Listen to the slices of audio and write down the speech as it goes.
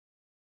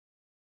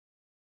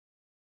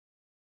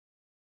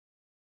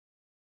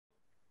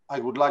I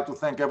would like to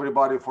thank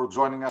everybody for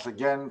joining us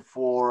again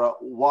for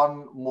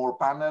one more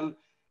panel.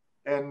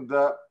 And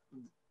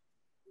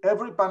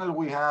every panel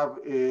we have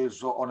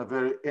is on a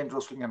very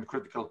interesting and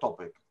critical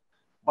topic.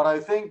 But I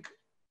think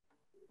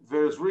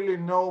there's really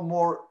no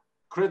more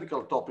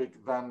critical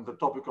topic than the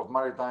topic of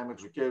maritime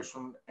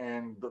education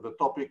and the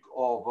topic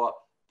of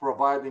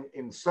providing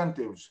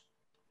incentives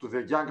to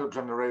the younger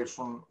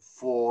generation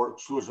for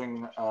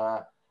choosing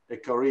a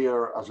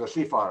career as a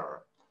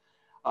seafarer.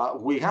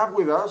 We have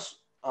with us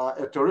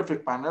a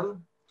terrific panel.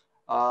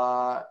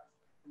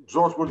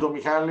 George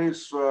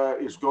Gourdomichalis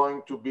is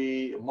going to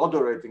be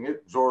moderating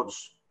it. George,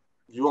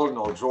 you all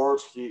know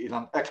George, he is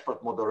an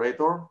expert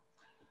moderator.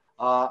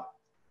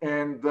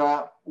 And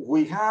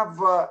we have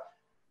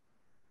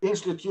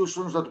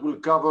institutions that will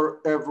cover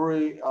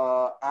every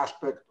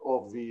aspect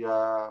of the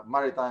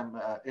maritime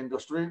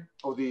industry,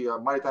 of the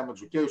maritime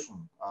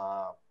education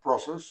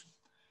process.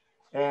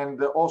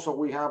 And also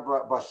we have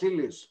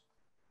Vasilis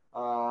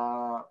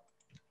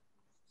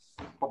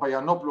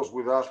Papagiannopoulos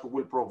with us, who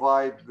will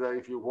provide,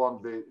 if you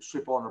want, the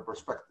ship owner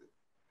perspective.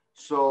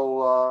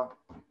 So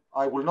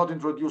I will not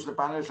introduce the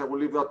panelists. I will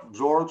leave that to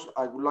George.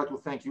 I would like to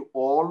thank you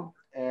all.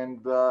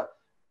 And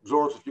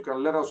George, if you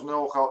can let us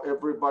know how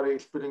everybody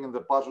is fitting in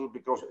the puzzle,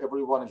 because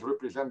everyone is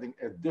representing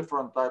a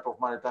different type of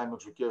maritime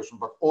education,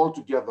 but all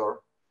together,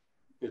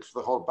 it's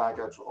the whole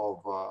package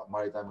of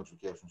maritime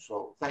education.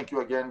 So thank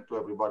you again to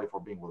everybody for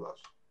being with us.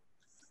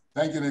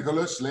 Thank you,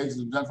 Nicholas. Ladies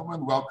and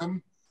gentlemen,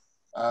 welcome.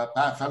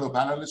 Fellow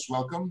panelists,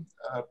 welcome.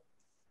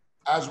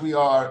 As we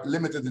are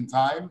limited in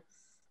time,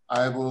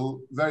 I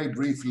will very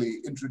briefly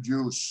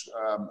introduce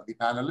the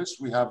panelists.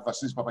 We have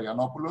Vasilis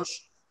Papagiannopoulos,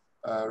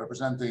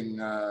 representing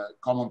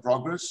Common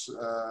Progress,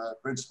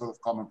 Principal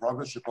of Common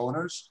Progress, Ship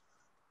Owners.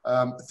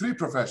 Three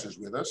professors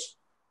with us,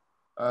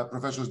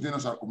 Professors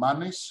Dinos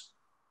Arcoumanis,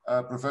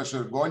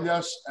 Professor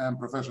Golias, and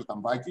Professor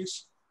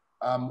Tamvakis,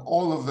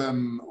 all of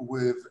them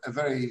with a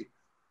very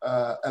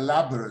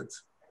elaborate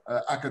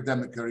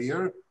academic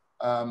career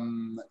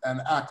and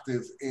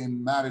active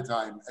in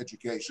maritime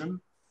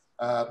education,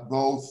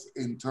 both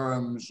in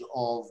terms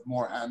of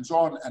more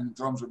hands-on and in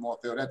terms of more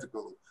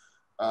theoretical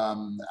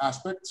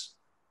aspects.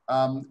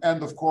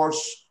 And of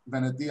course,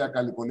 Venetia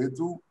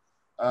Kallipolitou,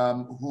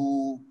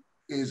 who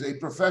is a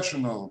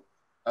professional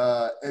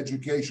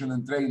education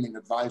and training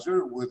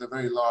advisor with a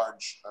very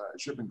large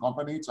shipping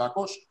company,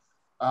 Tsakos,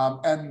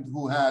 and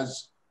who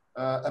has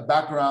a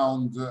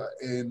background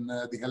in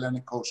the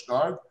Hellenic Coast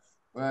Guard.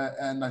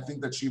 And I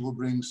think that she will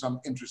bring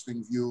some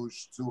interesting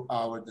views to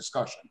our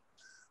discussion.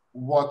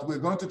 What we're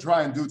going to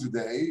try and do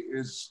today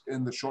is,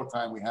 in the short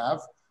time we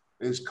have,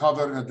 is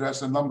cover and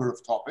address a number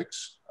of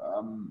topics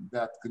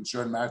that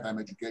concern maritime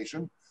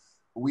education.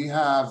 We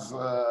have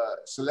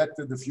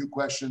selected a few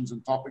questions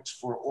and topics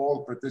for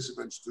all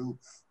participants to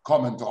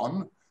comment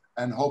on,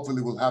 and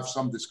hopefully we'll have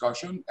some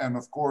discussion. And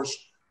of course,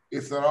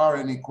 if there are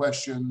any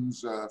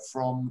questions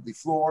from the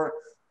floor,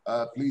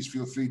 please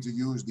feel free to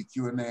use the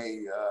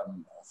Q&A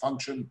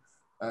function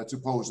to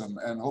pose them,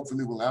 and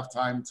hopefully we'll have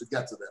time to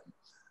get to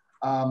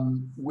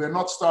them. We're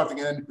not starting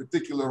in any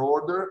particular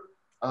order,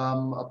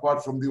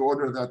 apart from the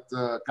order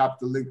that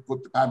Capital Link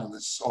put the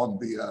panelists on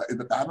in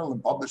the panel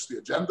and published the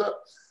agenda.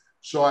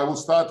 So I will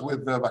start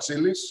with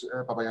Vasilis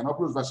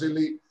Papagiannopoulos.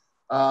 Vasili,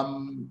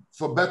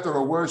 for better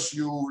or worse,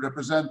 you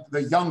represent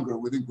the younger,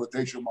 within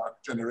quotation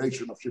mark,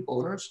 generation of ship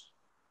owners.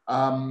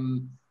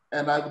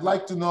 And I would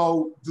like to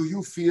know, do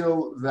you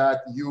feel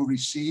that you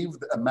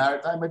received a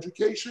maritime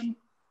education?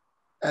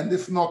 And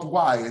if not,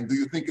 why? And do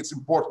you think it's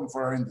important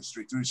for our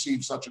industry to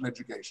receive such an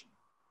education?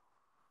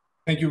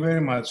 Thank you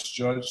very much,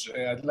 George.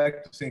 I'd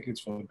like to think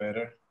it's for the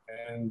better.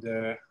 And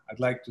I'd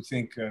like to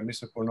thank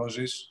Mr.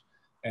 Pornozis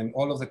and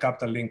all of the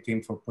Capital Link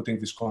team for putting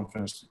this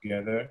conference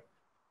together.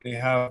 They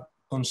have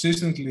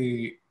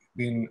consistently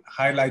been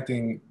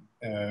highlighting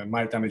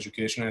maritime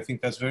education. I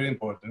think that's very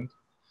important.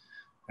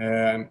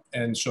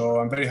 And so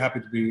I'm very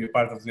happy to be a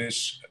part of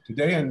this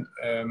today. And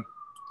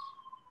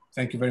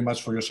thank you very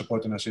much for your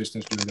support and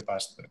assistance during the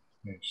past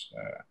years.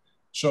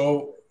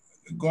 So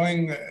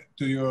going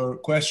to your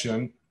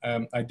question,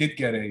 I did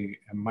get a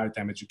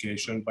maritime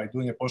education by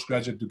doing a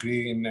postgraduate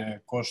degree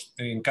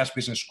in Cash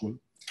Business School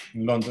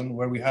in London,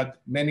 where we had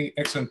many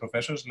excellent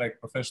professors like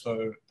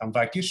Professor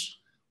Tamvakis,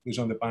 who is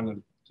on the panel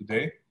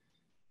today.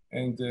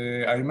 And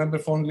I remember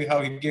fondly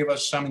how he gave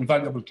us some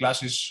invaluable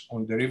classes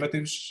on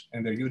derivatives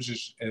and their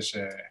uses as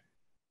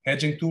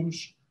hedging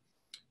tools.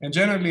 And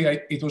generally,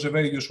 it was a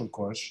very useful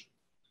course,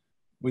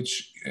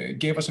 which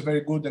gave us a very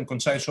good and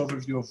concise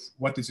overview of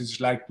what it is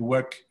like to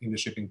work in the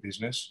shipping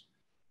business,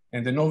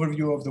 and an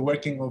overview of the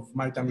working of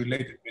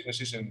maritime-related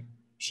businesses and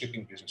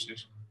shipping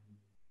businesses.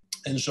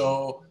 And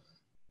so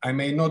I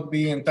may not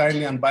be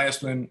entirely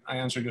unbiased when I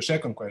answer your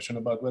second question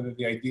about whether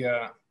the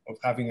idea of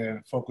having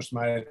a focused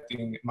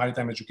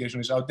maritime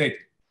education is outdated.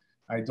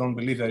 I don't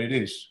believe that it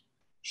is.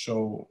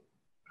 So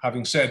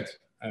having said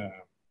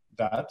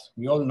that,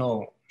 we all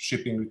know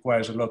shipping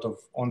requires a lot of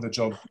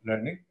on-the-job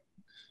learning.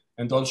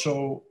 And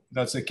also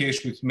that's the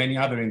case with many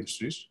other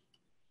industries.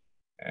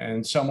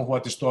 And some of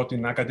what is taught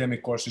in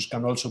academic courses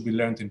can also be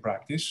learned in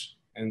practice.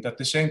 And at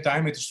the same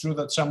time, it is true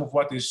that some of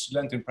what is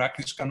learned in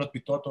practice cannot be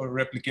taught or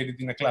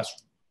replicated in a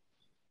classroom.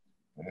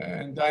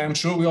 And I am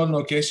sure we all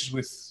know cases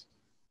with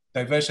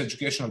diverse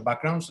educational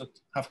backgrounds that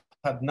have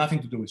had nothing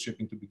to do with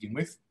shipping to begin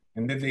with.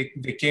 And then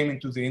they came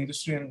into the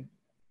industry and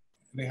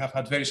they have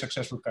had very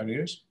successful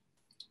careers.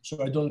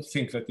 So I don't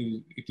think that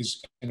it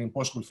is an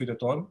impossible feat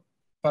at all,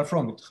 far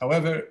from it.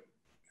 However,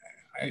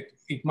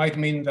 it might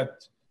mean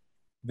that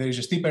there is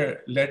a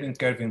steeper learning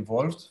curve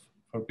involved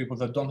for people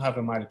that don't have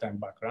a maritime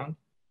background,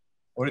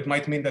 or it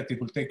might mean that it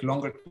will take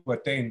longer to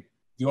attain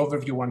the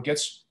overview one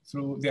gets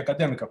through the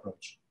academic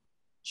approach.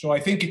 So I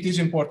think it is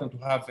important to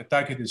have a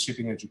targeted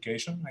shipping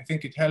education. I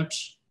think it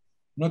helps,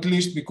 not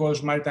least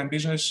because maritime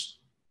business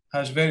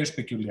has various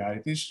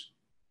peculiarities.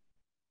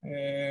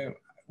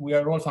 We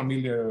are all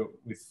familiar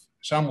with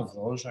some of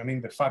those. I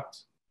mean, the fact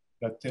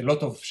that a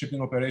lot of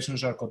shipping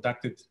operations are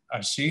conducted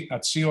at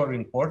sea or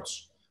in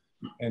ports,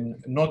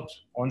 and not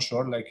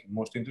onshore like in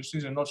most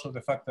industries, and also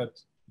the fact that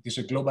it is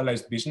a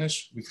globalized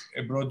business with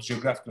a broad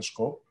geographical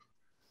scope.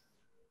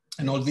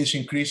 And all this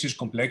increases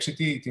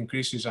complexity, it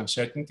increases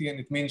uncertainty, and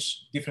it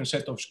means different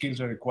set of skills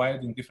are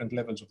required in different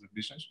levels of the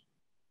business.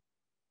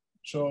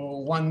 So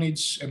one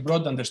needs a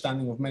broad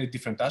understanding of many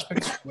different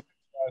aspects, whether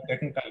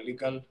technical,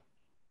 legal,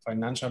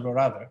 financial, or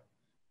other.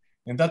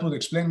 And that would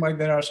explain why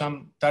there are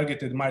some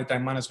targeted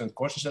maritime management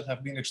courses that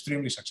have been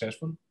extremely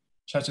successful,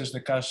 such as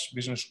the Cash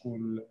Business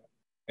School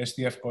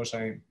STF course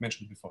I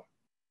mentioned before.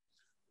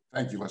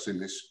 Thank you,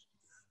 Vasilis.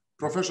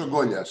 Professor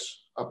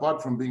Golias,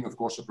 apart from being, of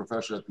course, a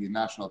professor at the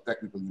National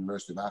Technical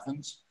University of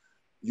Athens,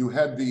 you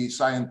head the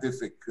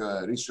Scientific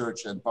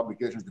Research and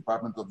Publications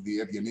Department of the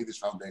Eugenides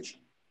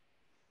Foundation.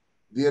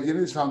 The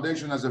Eugenides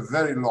Foundation has a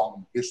very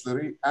long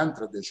history and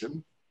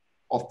tradition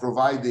of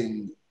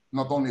providing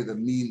not only the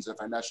means of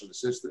financial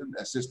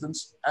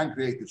assistance and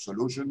creative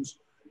solutions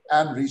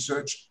and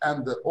research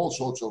and all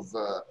sorts of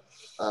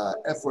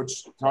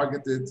efforts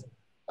targeted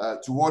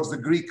towards the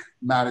Greek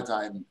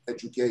maritime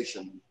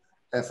education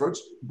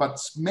efforts, but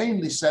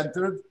mainly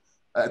centered,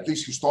 at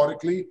least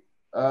historically,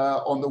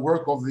 on the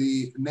work of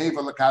the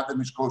naval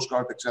academies, Coast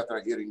Guard,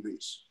 etc., here in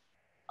Greece.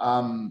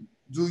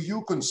 Do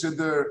you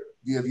consider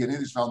the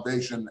Eugenides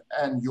Foundation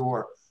and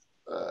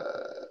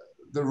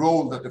the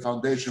role that the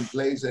foundation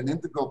plays an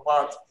integral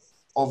part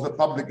of the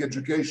public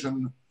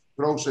education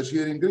process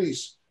here in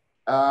Greece?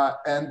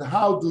 And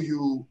how do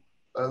you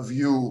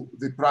view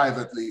the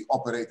privately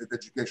operated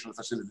educational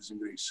facilities in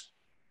Greece?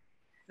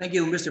 Thank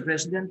you, Mr.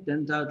 President.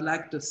 And I'd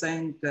like to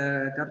thank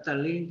Capital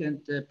Link and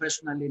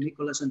personally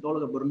Nicholas and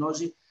Olga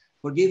Bornozi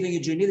for giving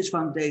Eugenides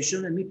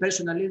Foundation and me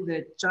personally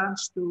the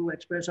chance to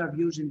express our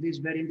views in this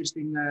very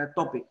interesting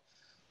topic.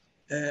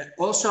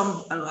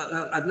 Also,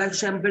 I'd like to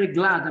say I'm very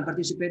glad I'm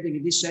participating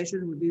in this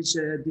session with these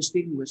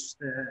distinguished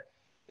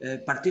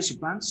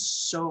participants.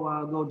 So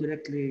I'll go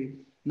directly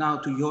now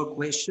to your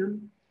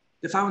question.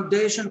 The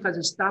foundation has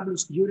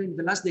established during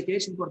the last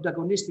decades a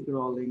protagonistic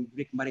role in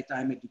Greek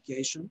maritime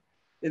education.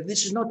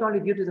 This is not only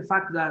due to the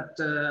fact that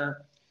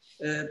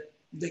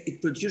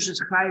it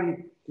produces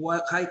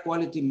high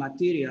quality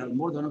material,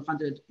 more than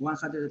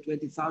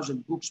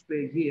 120,000 books per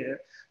year,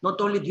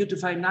 not only due to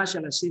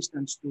financial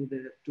assistance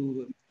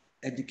to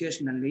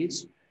educational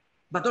needs,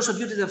 but also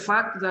due to the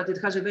fact that it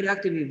has a very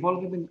active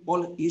involvement in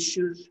all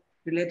issues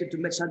related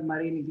to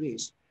submarine in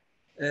Greece.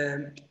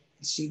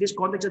 In this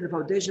context, the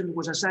foundation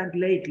was assigned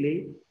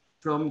lately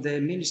from the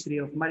Ministry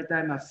of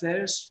Maritime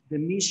Affairs the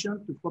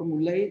mission to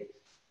formulate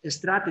a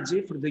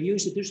strategy for the new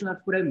institutional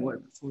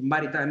framework for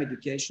maritime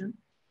education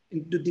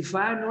and to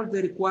define all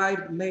the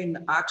required main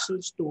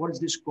axes towards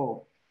this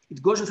goal.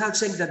 It goes without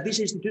saying that this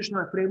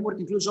institutional framework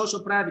includes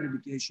also private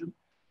education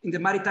in the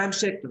maritime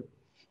sector.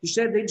 You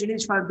said the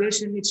Eugenides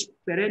Foundation, its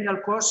perennial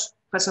course,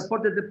 has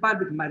supported the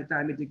public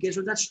maritime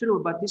education. That's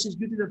true, but this is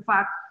due to the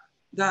fact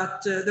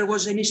that there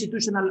was an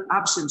institutional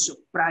absence of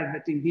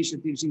private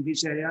initiatives in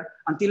this area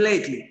until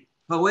lately.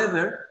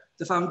 However,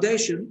 the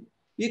foundation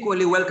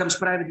equally welcomes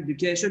private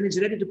education, is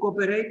ready to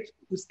cooperate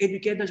with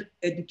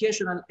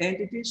educational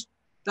entities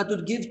that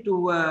would give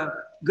to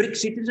Greek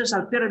citizens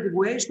alternative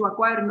ways to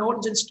acquire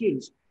knowledge and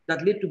skills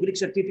that lead to Greek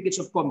certificates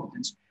of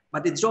competence.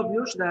 But it's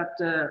obvious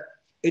that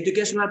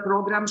educational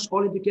programs,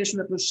 all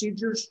educational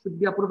procedures should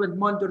be approved and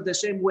monitored the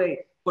same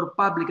way for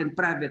public and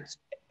private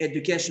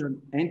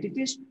education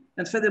entities.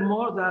 And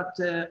furthermore,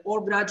 that all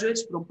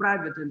graduates from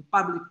private and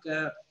public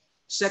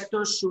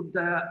sectors should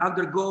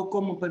undergo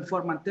common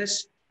performance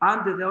tests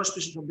under the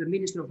auspices of the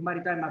Ministry of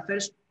Maritime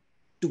Affairs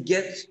to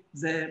get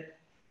the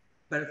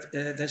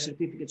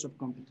certificates of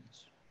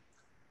competence.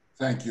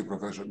 Thank you,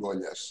 Professor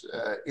Golias.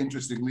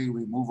 Interestingly,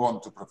 we move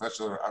on to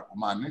Professor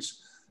Arcoumanis,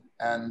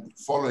 and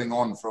following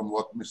on from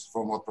what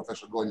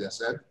Professor Golias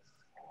said,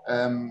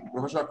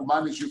 Professor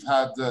Arcoumanis,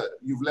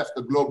 you've left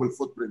a global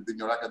footprint in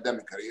your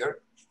academic career,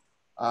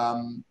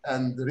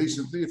 and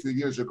recently, a few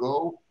years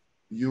ago,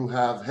 you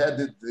have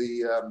headed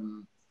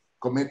the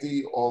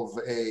committee of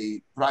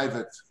a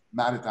private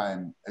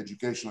maritime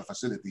educational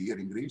facility here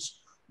in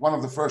Greece, one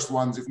of the first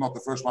ones, if not the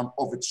first one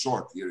of its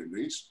sort here in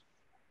Greece.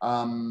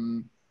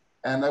 And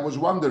I was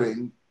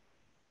wondering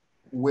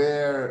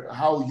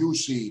how you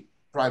see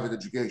private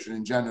education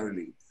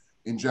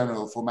in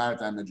general for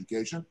maritime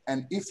education,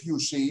 and if you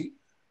see,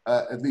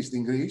 at least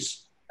in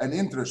Greece, an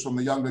interest from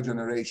the younger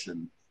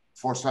generation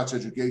for such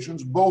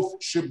educations,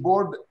 both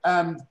shipboard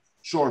and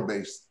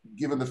shore-based,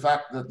 given the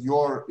fact that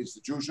your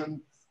institution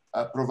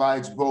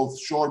provides both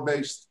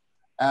shore-based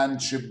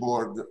and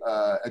shipboard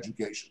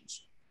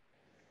educations.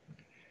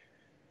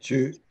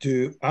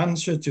 To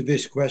answer to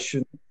this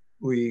question,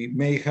 we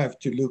may have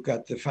to look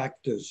at the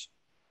factors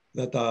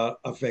that are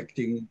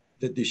affecting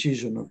the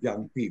decision of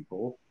young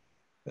people,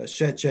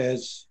 such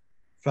as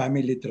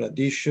family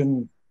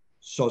tradition,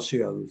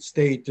 social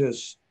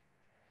status,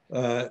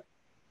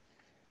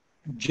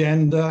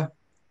 gender,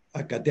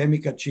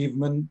 academic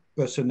achievement,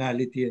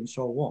 personality, and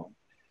so on.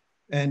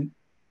 And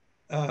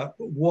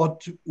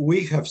what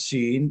we have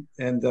seen,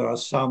 and there are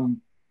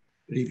some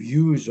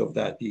reviews of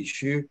that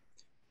issue,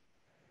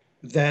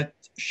 that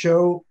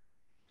show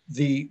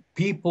the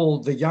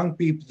young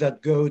people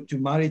that go to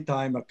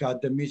maritime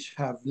academies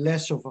have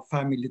less of a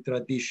family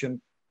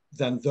tradition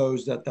than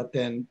those that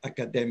attend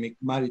academic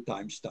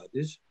maritime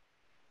studies.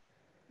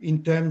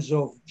 In terms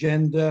of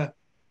gender,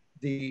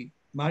 the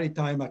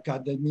maritime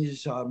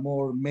academies are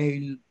more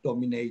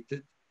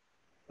male-dominated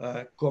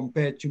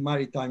compared to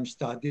maritime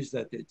studies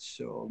that it's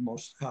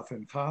almost half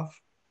and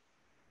half.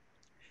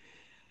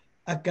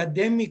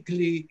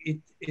 Academically,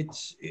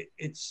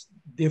 it's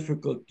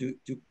difficult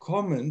to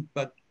comment,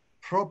 but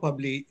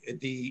probably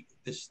the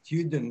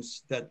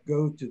students that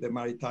go to the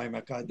Maritime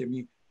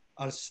Academy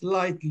are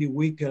slightly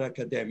weaker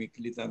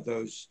academically than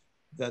those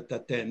that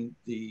attend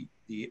the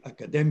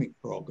academic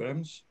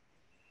programs.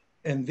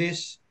 And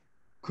this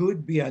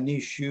could be an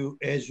issue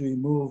as we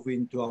move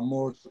into a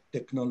more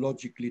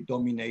technologically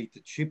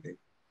dominated shipping.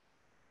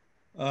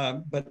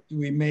 But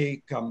we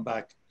may come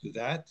back to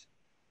that.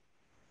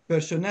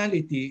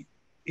 Personality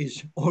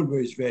is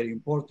always very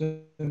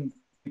important.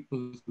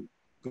 People who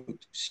go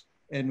to sea,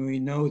 and we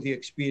know the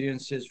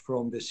experiences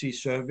from the sea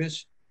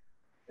service.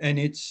 And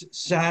it's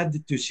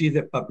sad to see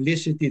the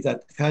publicity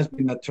that has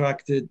been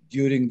attracted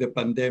during the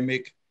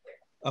pandemic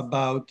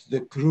about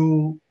the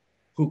crew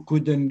who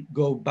couldn't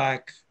go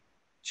back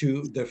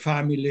to their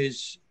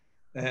families,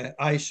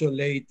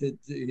 isolated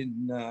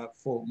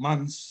for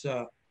months,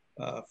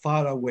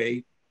 far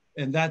away.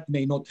 And that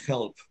may not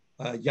help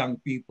young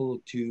people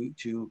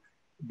to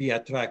be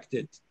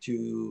attracted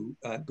to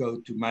go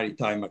to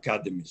maritime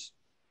academies.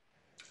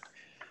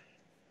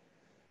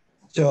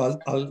 So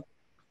I'll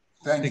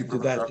Thank you,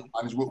 Professor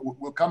Arcoumanis.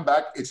 We'll come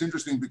back. It's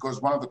interesting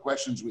because one of the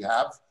questions we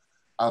have,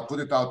 I'll put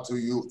it out to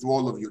you, to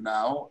all of you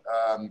now,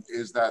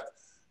 is that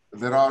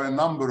there are a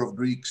number of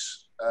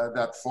Greeks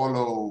that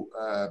follow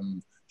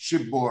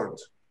shipboard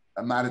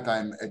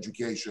maritime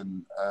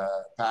education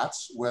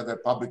paths, whether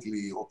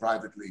publicly or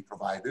privately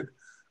provided,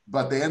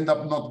 but they end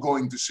up not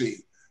going to sea.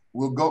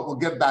 We'll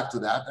get back to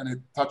that, and it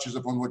touches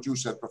upon what you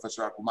said,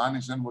 Professor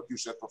Arcoumanis, and what you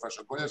said,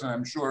 Professor Golias, and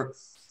I'm sure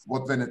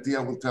what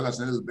Venetia will tell us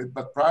a little bit.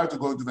 But prior to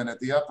going to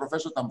Venetia,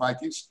 Professor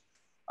Tamvakis,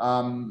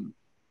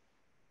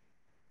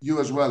 you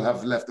as well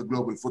have left a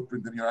global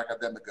footprint in your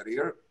academic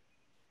career.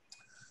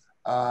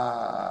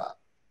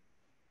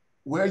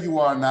 Where you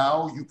are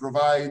now, you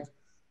provide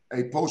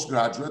a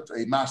postgraduate,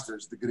 a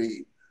master's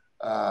degree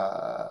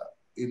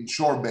in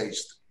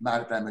shore-based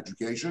maritime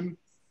education.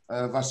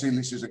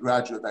 Vasilis is a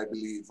graduate, I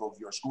believe, of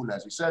your school,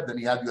 as he said, and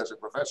he had you as a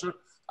professor.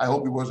 I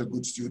hope he was a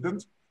good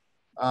student.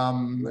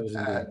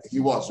 He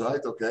was, right?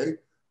 Okay.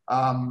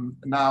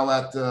 Now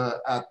at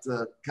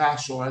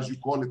CAS, or as you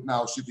call it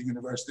now, City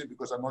University,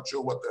 because I'm not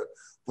sure what the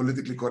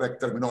politically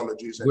correct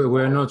terminology is.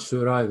 We're not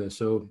sure either,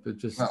 so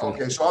just...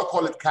 Okay, so I'll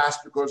call it CAS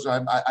because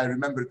I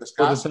remember it as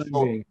CAS.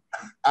 So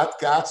at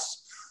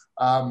CAS,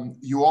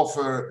 you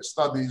offer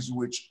studies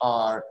which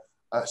are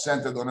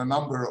centered on a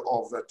number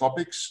of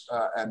topics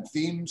and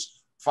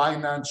themes,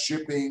 finance,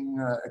 shipping,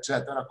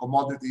 etc.,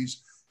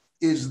 commodities.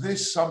 Is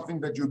this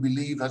something that you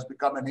believe has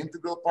become an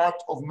integral part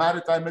of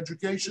maritime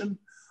education?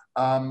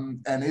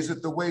 And is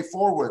it the way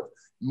forward?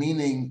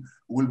 Meaning,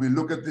 will we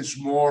look at this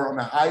more on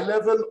a high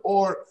level,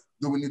 or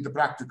do we need the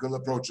practical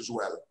approach as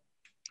well?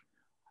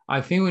 I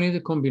think we need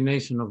a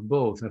combination of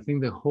both. I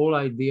think the whole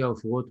idea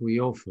of what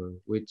we offer,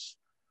 which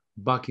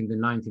back in the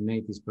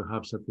 1980s,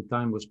 perhaps at the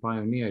time was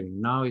pioneering,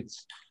 now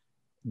it's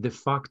de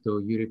facto,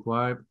 you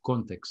require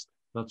context.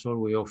 That's all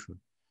we offer.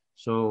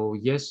 So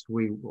yes,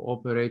 we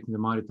operate in the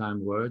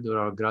maritime world, or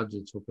our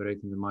graduates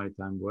operate in the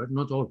maritime world.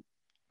 Not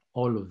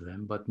all of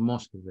them, but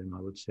most of them, I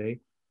would say.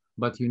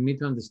 But you need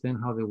to understand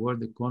how the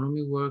world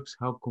economy works,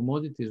 how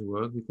commodities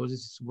work, because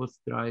this is what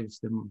drives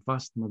the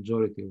vast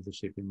majority of the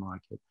shipping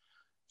market.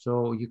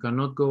 So you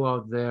cannot go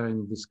out there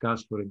and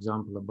discuss, for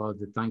example, about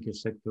the tanker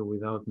sector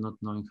without not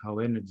knowing how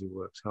energy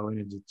works, how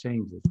energy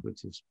changes,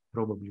 which is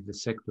probably the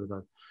sector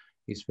that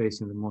is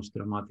facing the most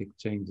dramatic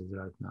changes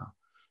right now.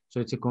 So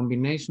it's a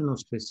combination of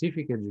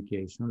specific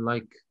education,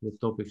 like the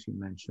topics you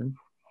mentioned,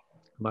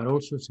 but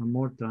also some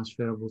more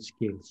transferable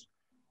skills.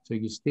 So So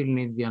you still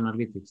need the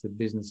analytics, the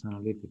business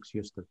analytics,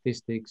 your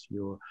statistics,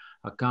 your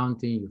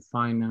accounting, your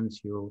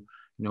finance, your,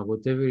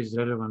 whatever is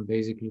relevant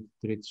basically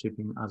to treat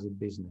shipping as a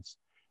business.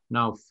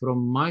 Now, from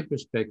my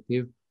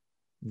perspective,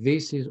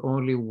 this is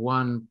only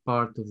one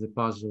part of the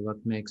puzzle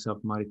that makes up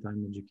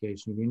maritime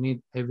education. You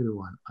need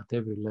everyone at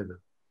every level.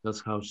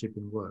 That's how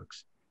shipping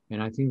works.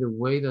 And I think the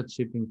way that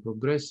shipping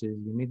progresses,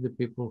 you need the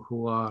people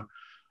who are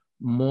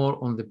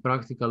more on the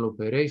practical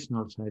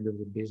operational side of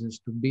the business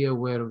to be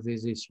aware of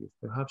these issues,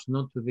 perhaps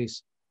not to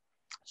this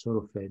sort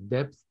of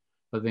depth,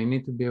 but they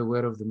need to be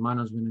aware of the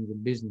management and the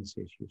business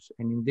issues.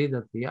 And indeed,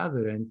 at the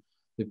other end,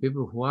 the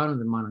people who are on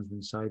the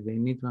management side, they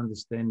need to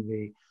understand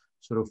the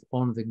sort of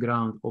on the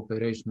ground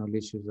operational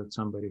issues that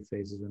somebody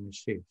faces on a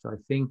ship. So I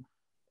think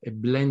a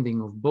blending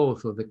of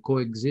both, or the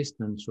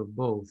coexistence of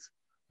both,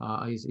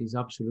 is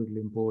absolutely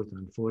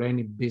important for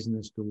any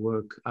business to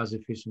work as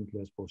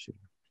efficiently as possible.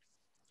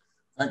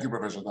 Thank you,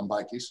 Professor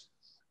Tamvakis.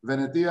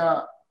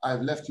 Venetia,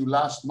 I've left you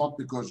last, not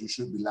because you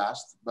should be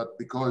last, but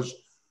because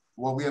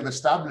what we have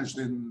established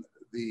in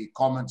the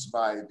comments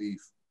by the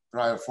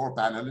prior 4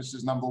 panelists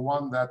is, number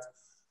one, that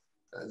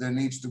there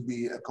needs to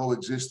be a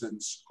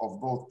coexistence of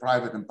both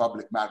private and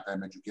public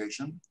maritime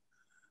education.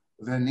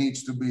 There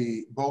needs to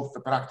be both the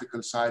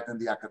practical side and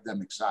the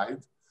academic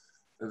side.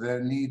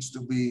 There needs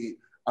to be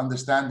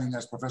understanding,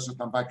 as Professor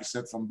Tamvakis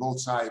said, from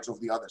both sides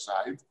of the other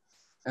side.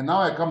 And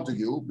now I come to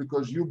you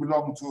because you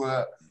belong to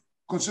a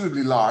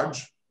considerably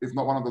large, if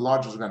not one of the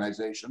largest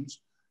organizations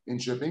in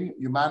shipping.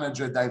 You manage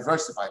a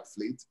diversified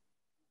fleet.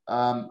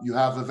 You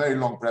have a very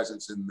long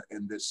presence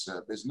in this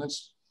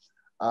business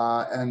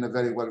and a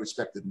very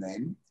well-respected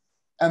name.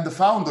 And the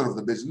founder of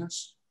the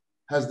business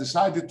has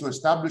decided to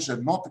establish a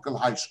nautical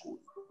high school.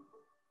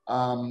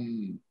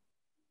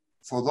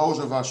 For those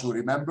of us who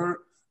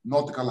remember,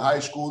 nautical high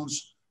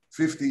schools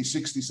 50,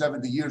 60,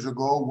 70 years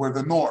ago were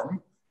the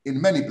norm in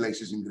many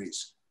places in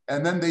Greece.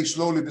 And then they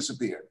slowly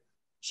disappeared.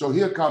 So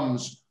here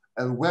comes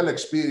a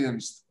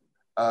well-experienced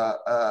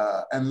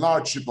and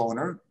large ship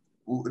owner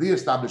who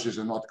reestablishes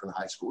a nautical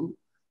high school.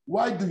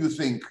 Why do you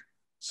think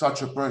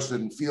such a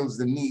person feels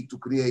the need to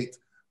create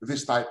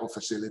this type of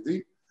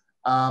facility?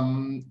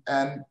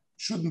 And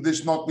shouldn't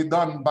this not be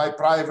done by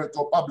private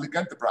or public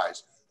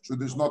enterprise? Should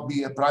this not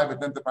be a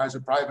private enterprise,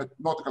 a private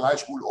nautical high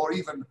school, or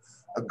even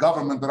a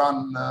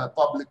government-run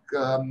public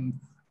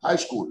high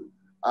school?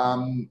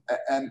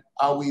 And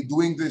are we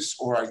doing this,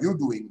 or are you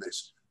doing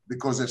this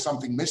because there's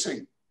something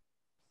missing?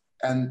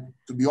 And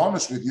to be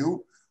honest with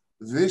you,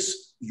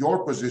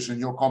 your position,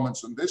 your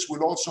comments on this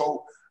will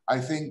also, I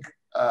think,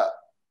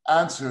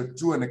 answer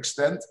to an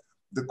extent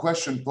the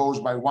question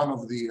posed by one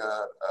of the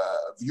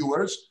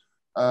viewers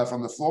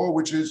from the floor,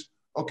 which is,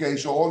 okay,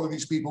 so all of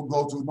these people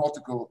go to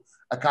nautical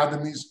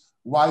academies.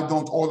 Why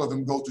don't all of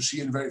them go to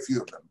sea and very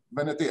few of them?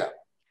 Venetia.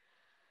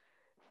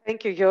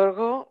 Thank you,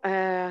 Giorgo.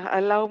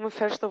 Allow me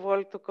first of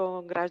all to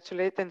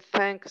congratulate and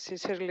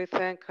sincerely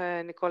thank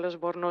Nicholas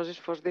Bornozis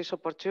for this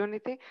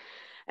opportunity.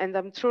 And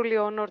I'm truly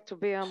honored to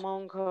be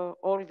among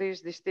all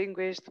these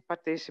distinguished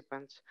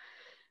participants.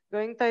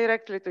 Going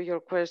directly to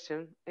your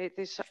question, it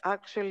is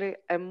actually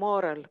a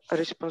moral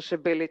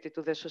responsibility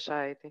to the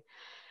society.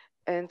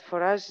 And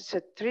for us, it's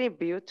a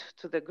tribute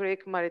to the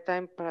Greek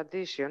maritime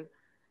tradition.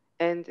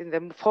 And in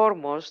the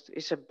foremost,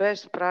 it's a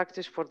best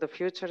practice for the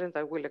future, and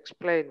I will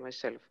explain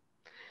myself.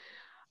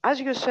 As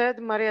you said,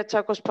 Maria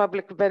Tsakos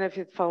Public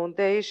Benefit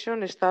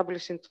Foundation,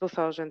 established in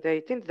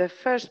 2018, the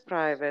first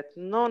private,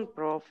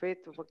 non-profit,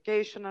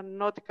 vocational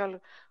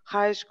nautical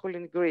high school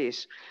in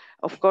Greece,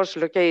 of course,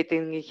 located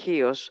in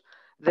Chios,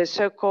 the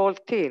so-called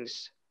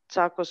TEENS,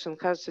 Tsakos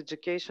Enhanced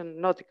Education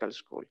Nautical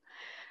School.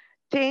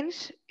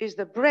 TEENS is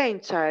the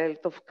brainchild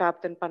of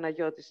Captain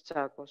Panagiotis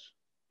Tsakos.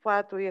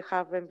 What we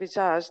have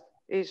envisaged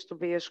is to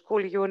be a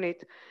school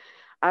unit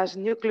as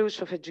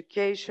nucleus of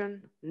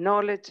education,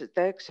 knowledge, and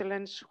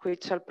excellence,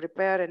 which shall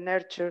prepare and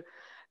nurture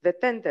the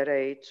tender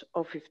age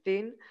of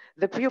 15,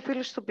 the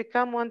pupils to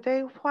become one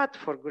day what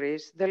for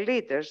Greece, the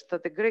leaders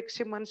that the Greek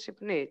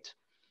seamanship needs.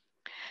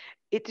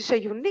 It is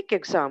a unique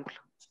example,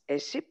 a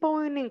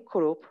ship-owning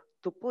group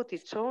to put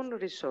its own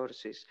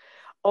resources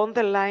on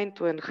the line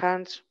to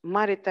enhance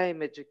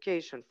maritime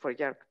education for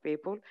young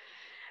people,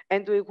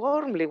 and we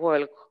warmly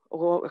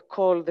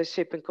call the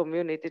shipping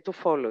community to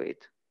follow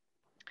it.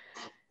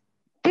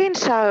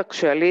 TEENS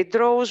actually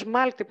draws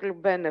multiple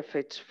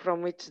benefits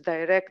from its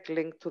direct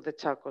link to the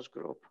Tsakos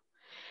Group.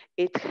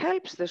 It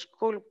helps the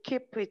school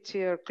keep its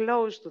ear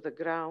close to the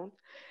ground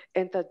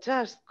and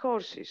adjust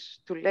courses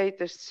to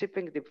latest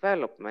shipping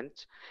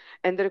developments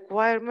and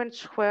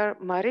requirements where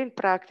marine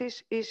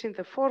practice is in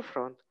the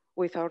forefront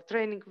with our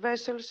training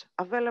vessels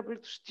available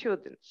to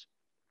students.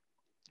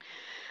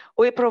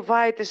 We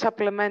provide a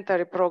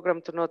supplementary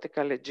program to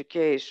nautical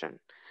education.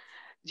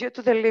 Due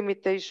to the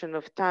limitation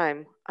of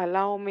time,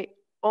 allow me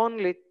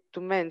only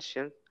to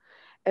mention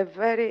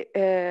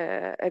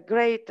a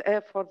great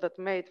effort that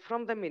made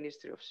from the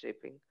Ministry of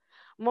Shipping.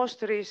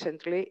 Most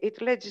recently,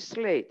 it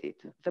legislated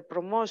the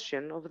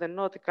promotion of the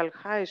nautical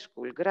high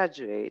school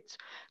graduates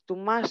to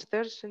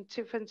masters and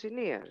chief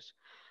engineers,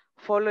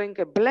 following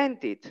a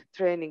blended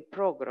training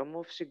program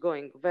of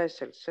seagoing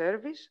vessel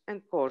service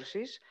and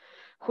courses,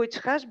 which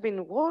has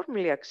been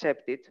warmly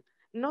accepted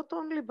not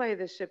only by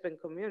the shipping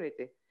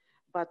community,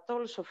 but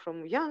also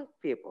from young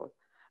people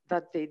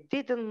that they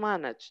didn't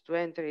manage to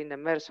enter in a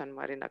Merchant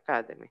Marine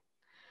Academy.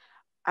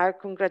 Our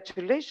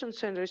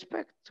congratulations and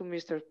respect to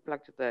Mr.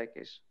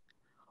 Plakidakis.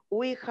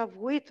 We have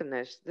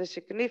witnessed the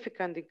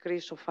significant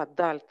increase of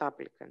adult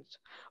applicants.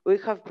 We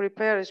have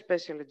prepared a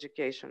special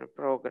education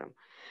program.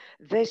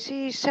 The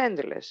sea is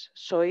endless,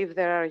 so if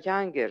there are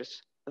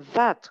youngers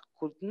that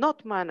could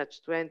not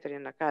manage to enter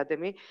an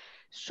academy,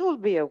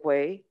 should be a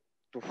way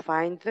to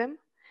find them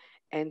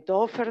and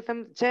offer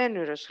them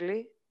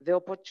generously the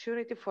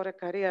opportunity for a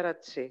career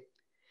at sea.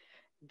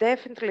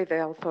 Definitely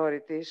the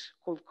authorities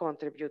could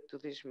contribute to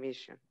this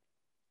mission.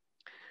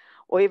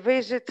 We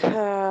visit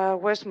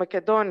West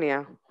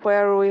Macedonia,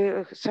 where we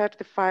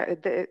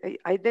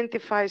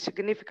identify a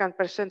significant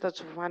percentage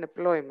of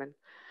unemployment.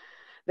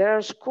 There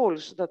are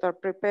schools that are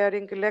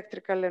preparing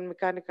electrical and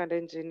mechanical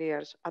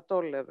engineers at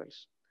all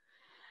levels.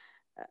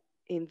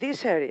 In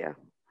this area,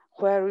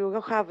 where we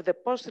will have the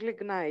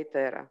post-lignite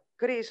era,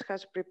 Greece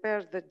has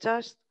prepared the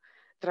Just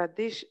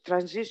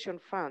Transition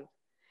Fund.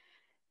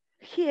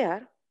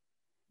 Here,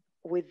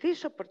 with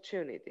this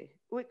opportunity,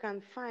 we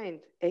can find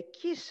a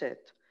key set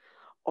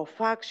of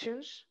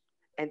actions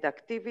and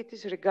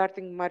activities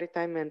regarding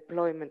maritime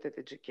employment and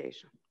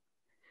education.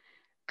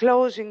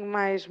 Closing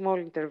my small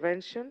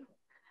intervention,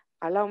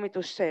 allow me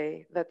to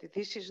say that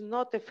this is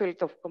not a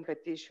field of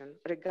competition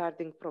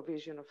regarding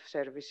provision of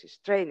services,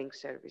 training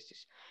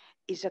services.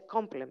 Is a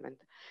complement,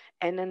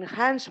 an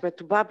enhancement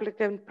to public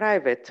and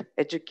private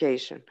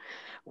education.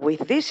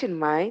 With this in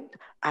mind,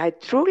 I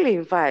truly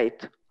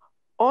invite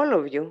all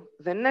of you,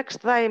 the next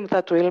time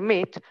that we'll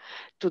meet,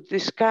 to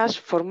discuss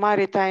for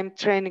maritime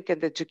training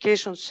and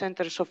education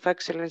centers of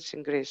excellence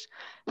in Greece.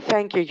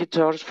 Thank you,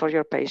 George, for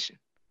your patience.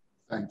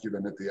 Thank you,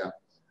 Venetia.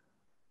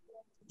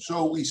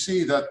 So we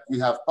see that we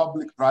have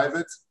public,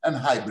 private, and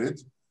hybrid.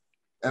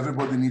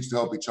 Everybody needs to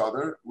help each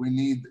other. We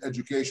need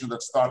education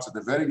that starts at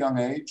a very young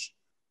age,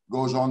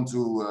 goes on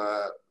to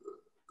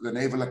the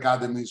naval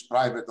academies,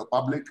 private or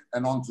public,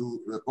 and on to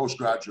the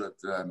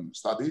postgraduate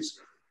studies.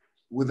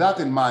 With that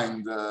in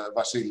mind,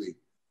 Vasili,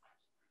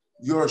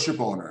 you're a ship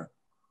owner.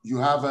 You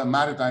have a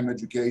maritime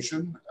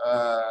education.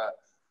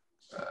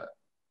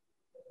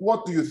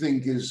 What do you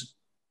think is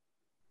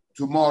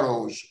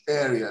tomorrow's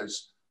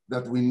areas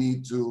that we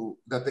need to,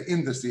 that the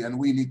industry and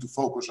we need to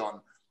focus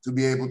on to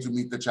be able to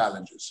meet the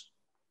challenges?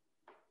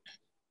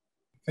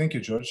 Thank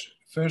you, George.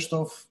 First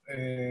off,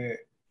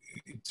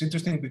 it's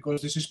interesting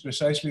because this is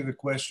precisely the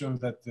question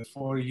that the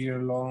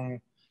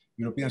 4-year-long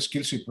European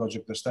Skillship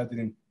project that started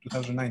in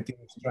 2019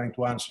 is trying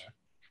to answer.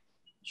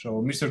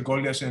 So Mr.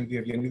 Golias and the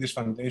Eugenides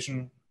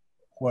Foundation,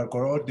 who are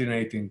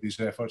coordinating these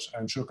efforts,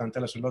 I'm sure can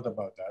tell us a lot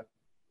about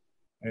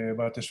that.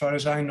 But as far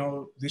as I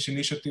know, this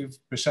initiative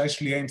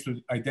precisely aims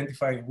to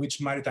identify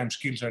which maritime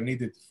skills are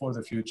needed for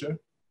the future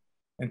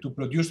and to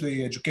produce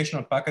the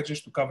educational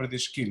packages to cover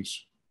these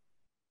skills.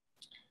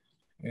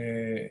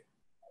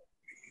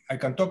 I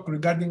can talk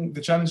regarding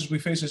the challenges we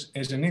face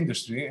as an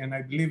industry, and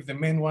I believe the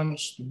main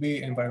ones to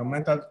be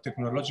environmental,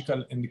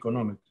 technological, and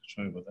economic.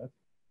 Sorry about that.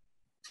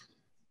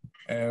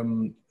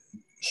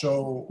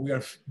 So we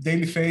are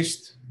daily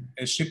faced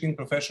as shipping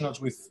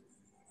professionals with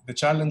the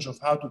challenge of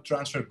how to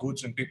transfer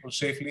goods and people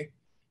safely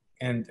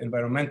and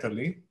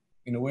environmentally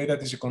in a way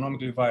that is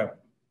economically viable.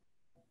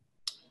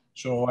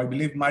 So I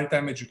believe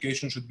maritime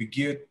education should be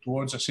geared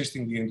towards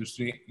assisting the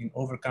industry in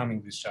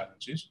overcoming these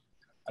challenges,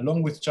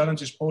 along with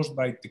challenges posed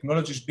by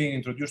technologies being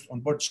introduced on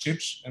board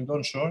ships and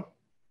onshore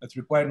that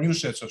require new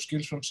sets of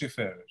skills from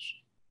seafarers.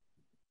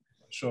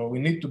 So we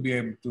need to be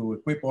able to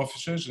equip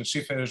officers and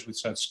seafarers with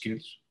such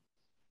skills.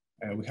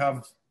 We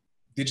have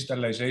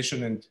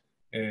digitalization and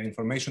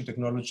information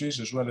technologies,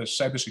 as well as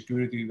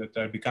cybersecurity, that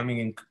are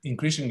becoming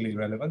increasingly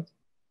relevant.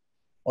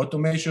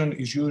 Automation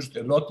is used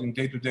a lot in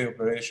day-to-day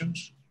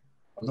operations,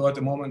 although at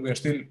the moment we are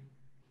still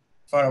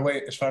far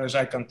away, as far as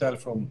I can tell,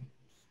 from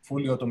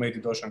fully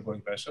automated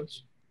ocean-going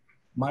vessels.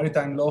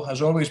 Maritime law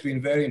has always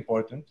been very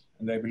important,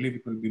 and I believe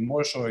it will be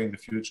more so in the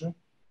future.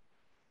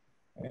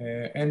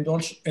 And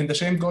the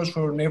same goes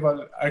for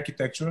naval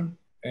architecture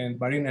and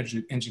marine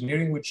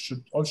engineering, which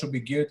should also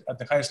be geared at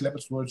the highest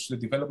levels towards the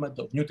development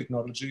of new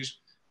technologies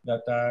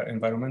that are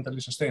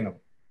environmentally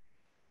sustainable.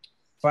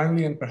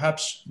 Finally, and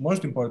perhaps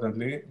most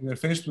importantly, we are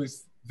faced with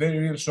very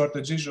real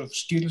shortages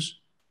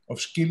of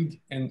skilled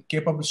and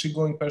capable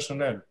seagoing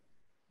personnel.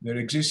 There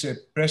exists a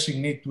pressing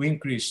need to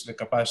increase the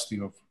capacity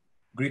of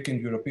Greek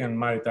and European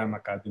maritime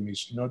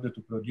academies in order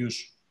to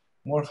produce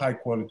more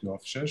high-quality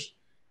officers.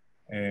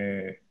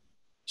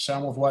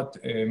 Some of what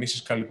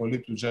Mrs.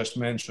 Kallipolitou just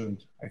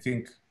mentioned, I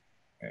think,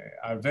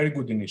 are very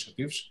good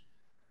initiatives,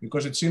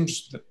 because it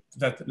seems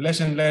that less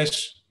and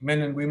less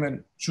men and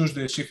women choose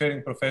the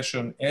seafaring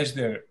profession as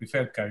their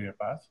preferred career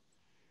path,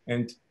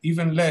 and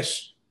even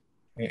less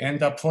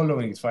end up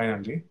following it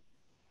finally.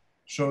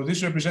 So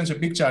this represents a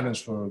big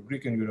challenge for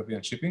Greek and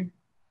European shipping.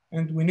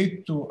 And we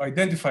need to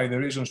identify the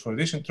reasons for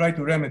this and try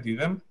to remedy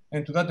them.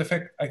 And to that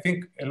effect, I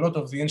think a lot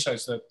of the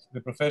insights that the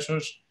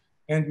professors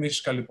and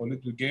Ms.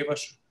 Kallipolitou gave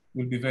us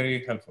will be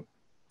very helpful.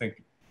 Thank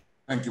you.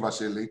 Thank you,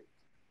 Vasili.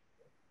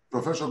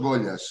 Professor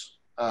Golias,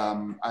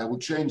 I will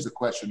change the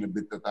question a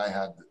bit that I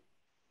had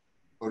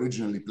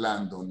originally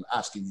planned on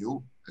asking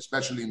you,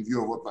 especially in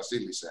view of what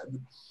Vasili said.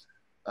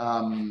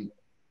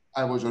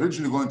 I was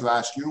originally going to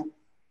ask you,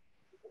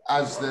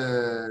 as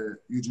the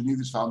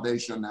Eugenides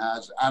Foundation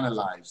has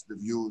analyzed the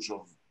views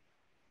of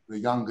the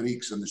young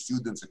Greeks and the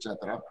students,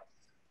 etc.,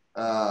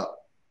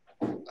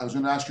 I was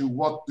going to ask you,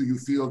 what do you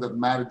feel that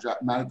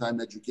maritime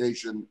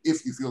education,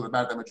 if you feel that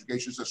maritime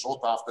education is a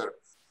sought-after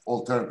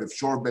alternative,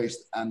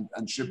 shore-based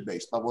and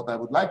ship-based? But what I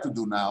would like to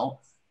do now,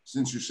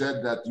 since you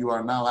said that you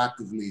are now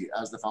actively,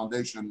 as the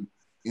foundation,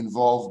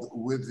 involved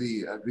with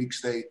the Greek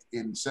state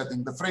in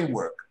setting the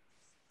framework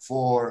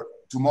for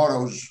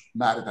tomorrow's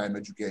maritime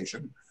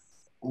education,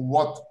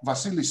 what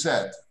Vasili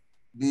said,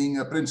 being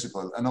a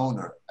principal, an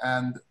owner,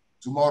 and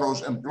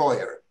tomorrow's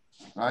employer,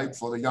 right,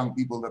 for the young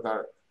people that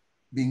are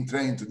being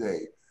trained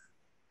today.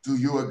 Do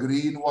you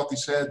agree in what he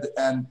said,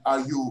 and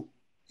are you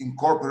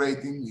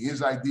incorporating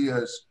his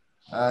ideas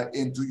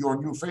into your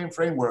new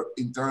framework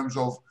in terms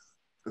of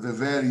the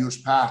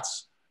various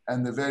paths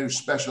and the various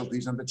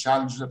specialties and the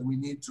challenges that we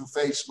need to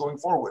face going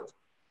forward?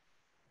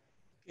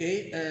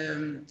 Okay,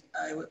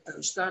 I will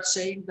start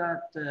saying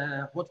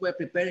that what we're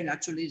preparing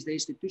actually is the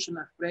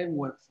institutional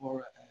framework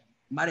for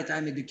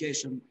maritime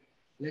education.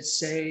 Let's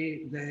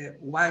say the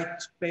white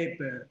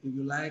paper, if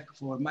you like,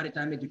 for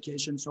maritime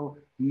education. So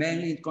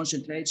mainly it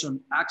concentrates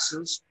on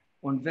axles,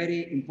 on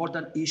very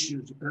important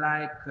issues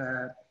like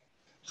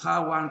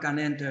how one can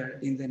enter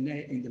in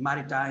the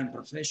maritime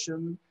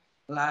profession,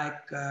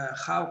 like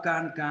how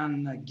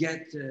can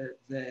get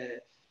the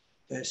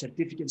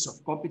certificates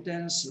of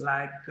competence,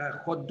 like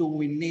what do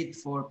we need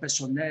for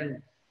personnel,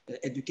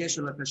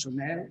 educational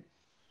personnel,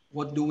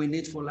 what do we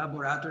need for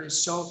laboratories.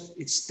 So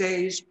it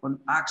stays on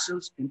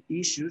axles and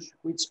issues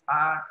which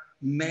are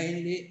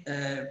mainly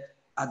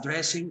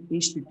addressing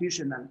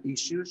institutional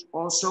issues.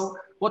 Also,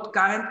 what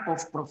kind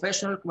of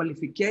professional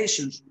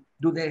qualifications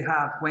do they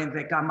have when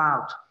they come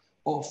out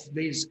of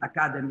these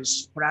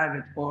academies,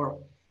 private or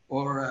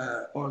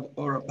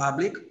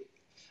public?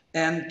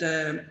 And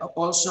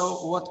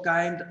also what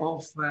kind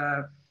of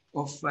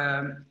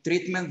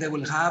treatment they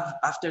will have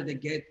after they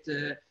get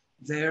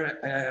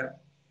their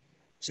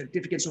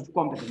certificates of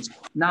competence.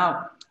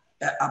 Now,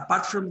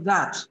 apart from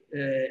that,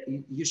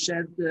 you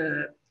said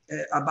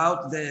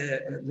about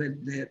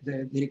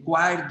the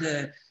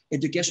required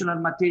educational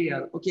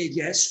material. Okay,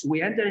 yes,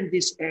 we enter in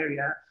this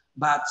area,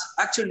 but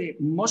actually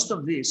most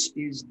of this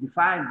is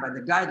defined by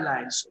the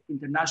guidelines of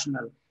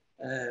international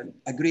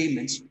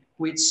agreements,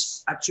 which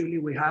actually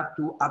we have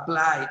to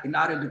apply in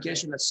our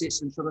educational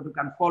system so that we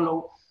can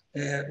follow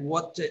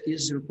what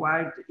is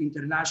required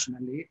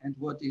internationally and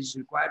what is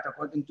required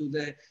according to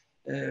the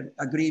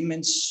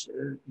agreements,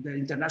 the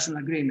international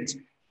agreements.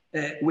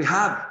 We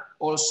have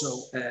also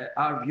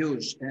our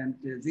views, and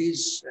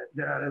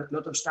there are a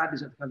lot of studies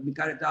that have been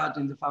carried out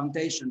in the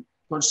foundation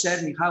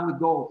concerning how we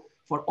go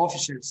for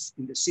officers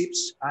in the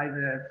ships,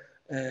 either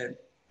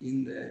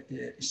in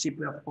the ship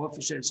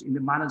officers in the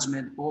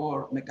management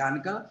or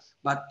mechanical.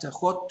 But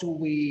what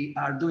we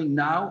are doing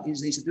now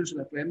is the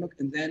institutional framework,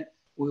 and then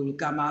we will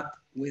come up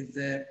with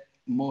the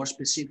more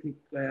specific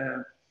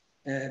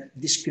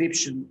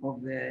description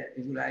of the,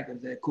 if you like,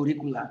 of the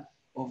curricula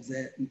of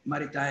the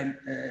maritime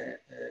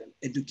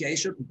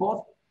education,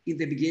 both in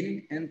the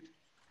beginning and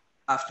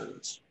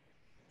afterwards.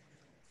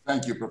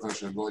 Thank you,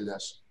 Professor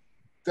Golias.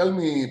 Tell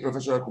me,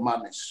 Professor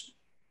Arcoumanis,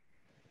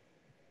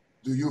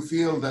 do you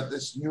feel that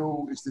this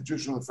new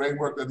institutional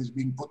framework that is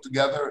being put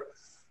together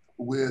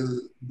will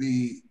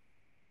be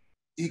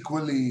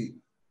equally,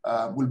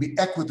 will be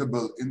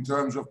equitable in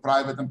terms of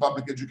private and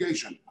public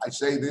education? I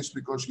say this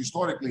because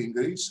historically in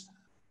Greece,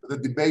 the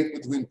debate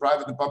between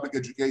private and public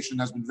education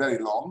has been very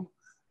long.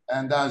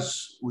 And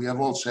as we have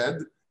all said,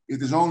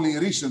 it is only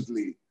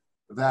recently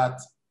that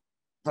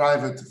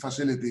private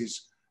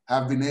facilities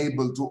have been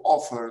able to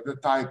offer the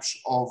types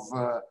of,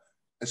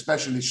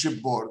 especially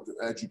shipboard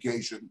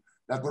education,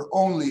 that were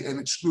only and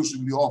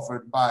exclusively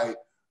offered by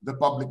the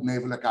public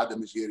naval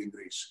academies here in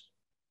Greece.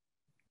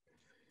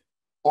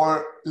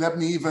 Or let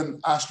me even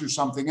ask you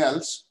something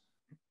else.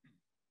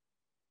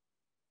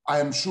 I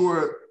am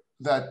sure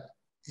that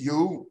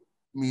you,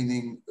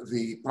 meaning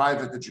the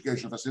private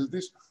education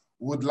facilities,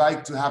 would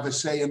like to have a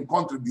say and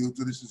contribute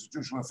to this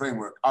institutional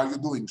framework. Are you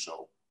doing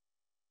so?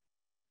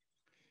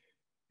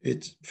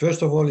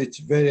 First of all, it's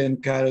very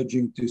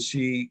encouraging to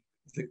see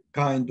the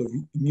kind of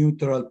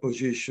neutral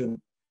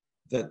position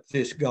that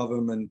this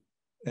government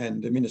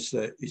and the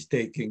minister is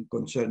taking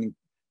concerning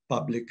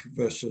public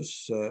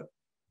versus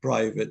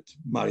private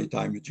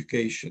maritime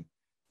education.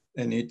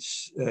 And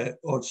it's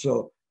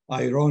also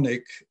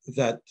ironic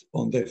that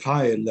on the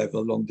higher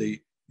level, on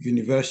the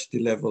university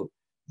level,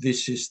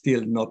 this is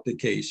still not the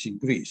case in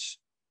Greece.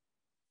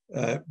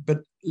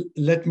 But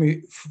let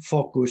me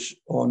focus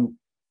on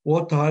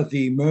what are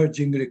the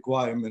emerging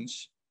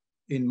requirements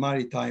in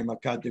Maritime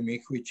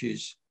Academy, which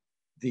is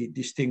the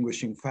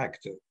distinguishing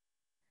factor.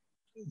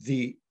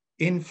 The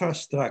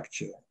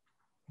infrastructure,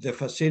 the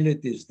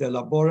facilities, the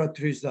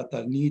laboratories that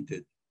are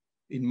needed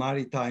in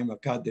maritime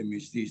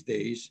academies these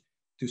days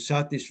to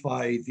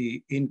satisfy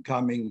the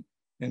incoming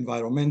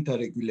environmental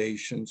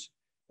regulations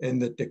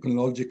and the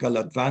technological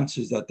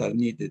advances that are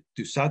needed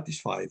to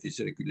satisfy these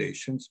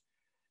regulations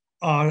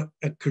are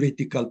a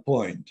critical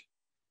point.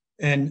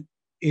 And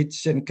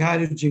it's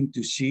encouraging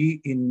to see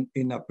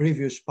in a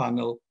previous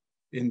panel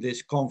in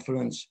this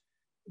conference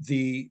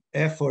the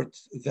effort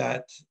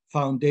that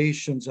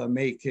foundations are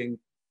making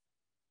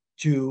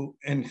to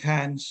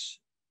enhance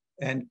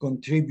and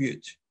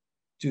contribute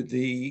to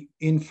the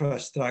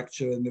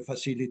infrastructure and the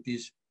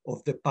facilities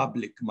of the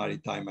public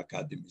maritime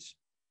academies.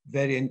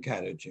 Very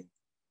encouraging.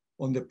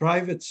 On the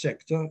private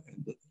sector,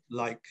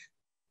 like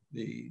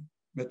the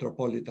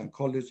Metropolitan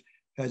College,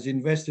 has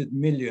invested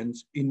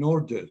millions in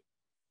order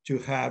to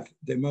have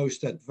the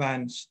most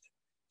advanced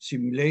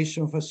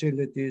simulation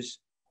facilities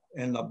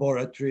and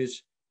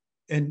laboratories.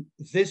 And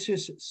this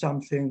is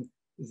something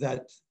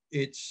that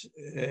it's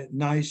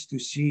nice to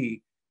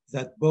see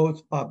that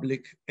both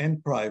public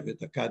and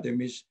private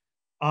academies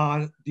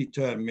are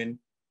determined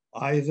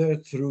either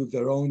through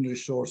their own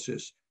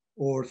resources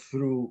or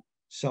through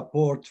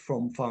support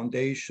from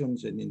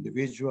foundations and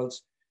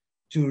individuals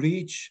to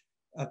reach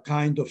a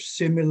kind of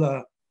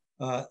similar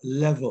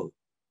level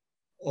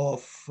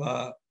of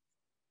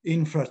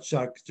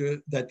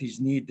infrastructure that is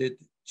needed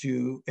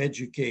to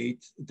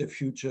educate the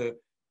future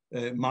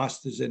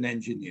masters and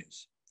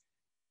engineers.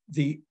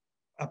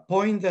 A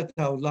point that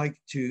I would like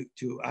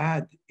to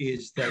add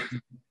is that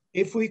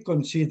if we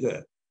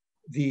consider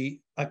the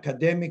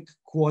academic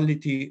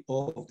quality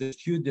of the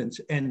students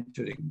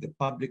entering the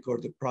public or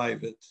the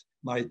private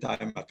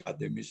maritime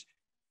academies,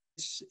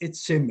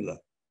 it's similar.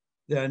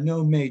 There are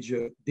no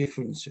major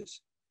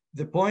differences.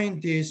 The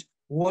point is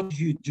what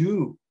you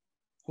do,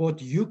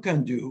 what you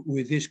can do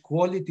with this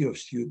quality of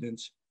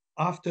students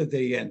after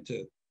they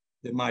enter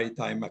the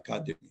maritime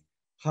academy.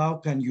 How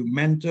can you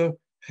mentor,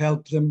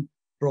 help them,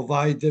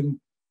 provide them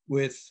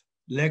with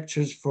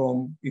lectures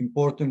from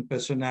important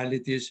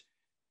personalities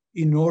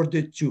in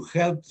order to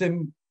help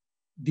them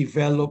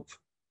develop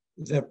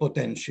their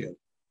potential?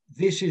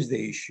 This is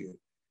the issue.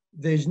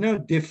 There's no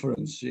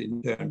difference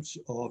in terms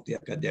of the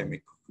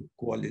academic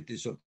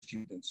qualities of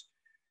students,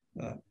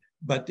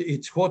 but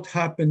it's what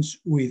happens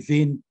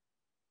within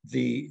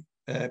the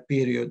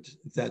period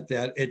that they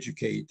are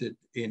educated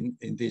in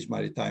these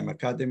maritime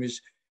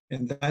academies.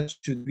 And that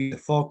should be the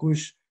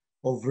focus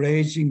of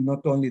raising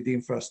not only the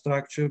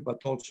infrastructure, but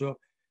also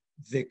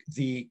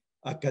the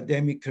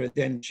academic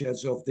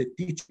credentials of the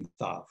teaching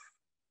staff,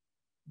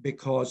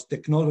 because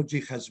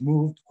technology has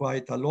moved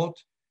quite a lot,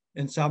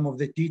 and some of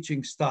the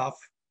teaching staff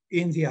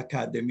in the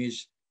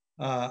academies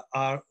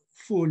are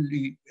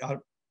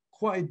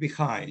quite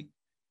behind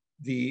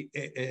the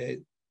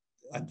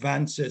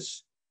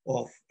advances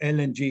of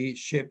LNG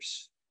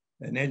ships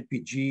and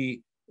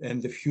LPG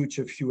and the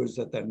future fuels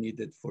that are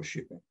needed for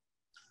shipping.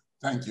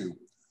 Thank you.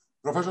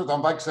 Professor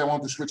Tamvakis, I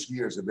want to switch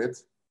gears a bit.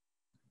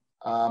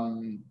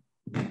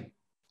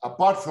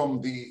 Apart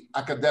from the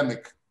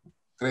academic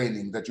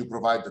training that you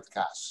provide at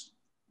CAS,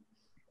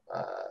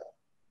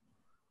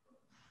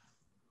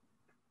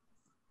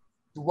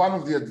 one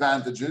of the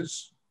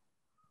advantages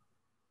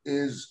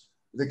is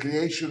the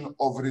creation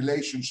of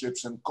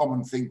relationships and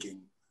common thinking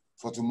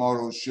for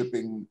tomorrow's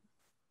shipping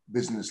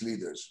business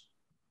leaders.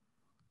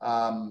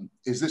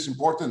 Is this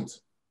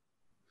important?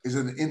 Is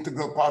it an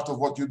integral part of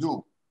what you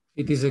do?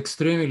 It is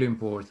extremely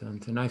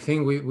important. And I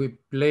think we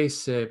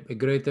place a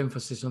great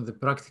emphasis on the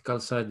practical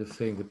side of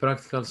things, the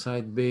practical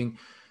side being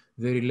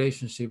the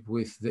relationship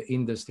with the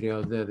industry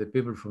out there, the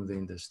people from the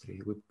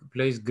industry. We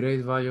place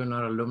great value on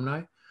our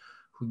alumni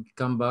who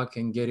come back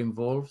and get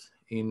involved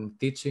in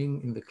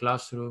teaching in the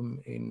classroom,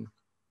 in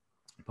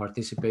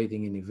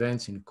participating in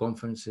events, in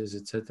conferences,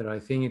 etc. I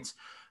think it's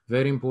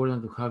very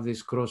important to have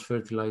this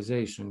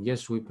cross-fertilization.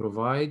 Yes, we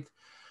provide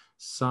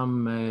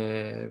some,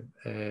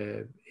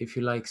 if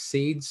you like,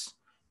 seeds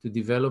to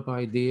develop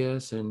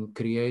ideas and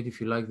create,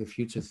 if you like, the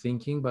future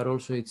thinking, but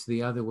also it's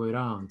the other way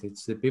around.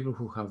 It's the people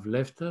who have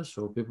left us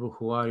or people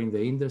who are in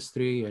the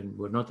industry and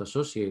were not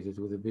associated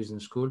with the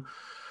business school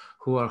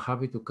who are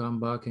happy to come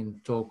back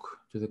and talk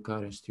to the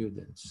current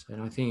students.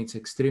 And I think it's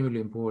extremely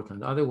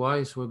important.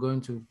 Otherwise, we're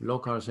going to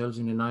lock ourselves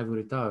in an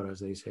ivory tower, as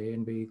they say,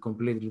 and be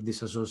completely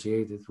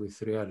disassociated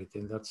with reality.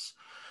 And that's,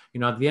 you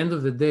know, at the end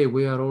of the day,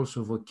 we are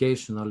also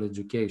vocational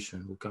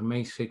education. We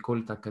can call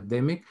it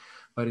academic,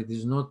 but it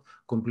is not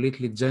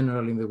completely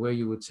general in the way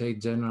you would say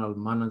general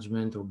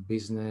management or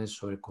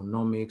business or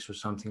economics or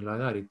something like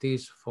that. It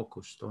is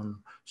focused on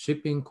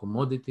shipping,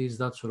 commodities,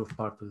 that sort of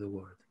part of the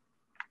world.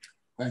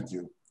 Thank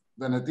you.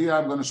 Venetia,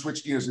 I'm going to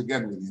switch gears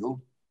again with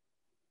you.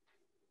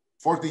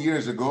 40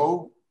 years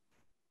ago,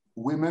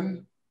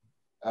 women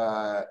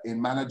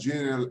in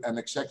managerial and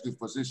executive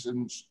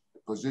positions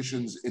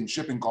in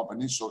shipping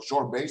companies, so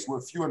shore-based, were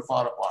few and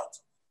far apart.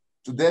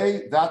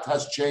 Today, that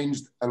has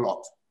changed a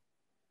lot.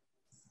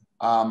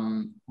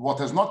 What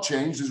has not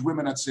changed is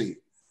women at sea.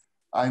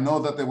 I know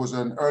that there was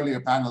an earlier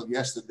panel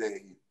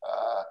yesterday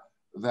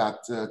that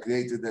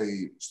created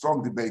a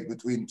strong debate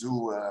between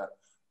two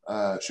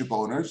ship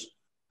owners.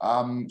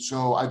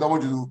 So I don't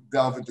want you to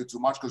delve into too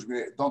much because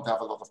we don't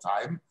have a lot of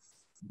time.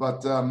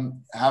 But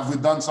have we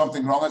done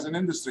something wrong as an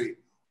industry,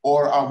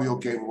 or are we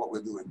okay with what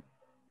we're doing?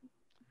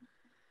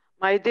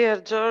 My dear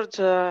George,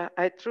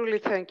 I truly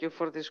thank you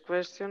for this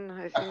question.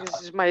 I think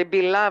this is my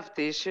beloved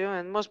issue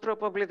and most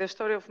probably the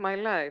story of my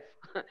life.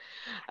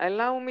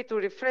 Allow me to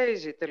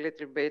rephrase it a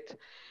little bit.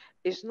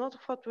 It's not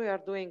what we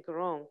are doing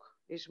wrong.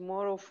 It's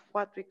more of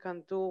what we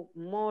can do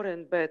more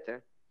and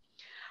better.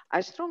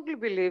 I strongly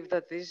believe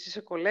that this is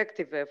a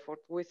collective effort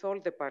with all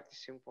the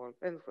parties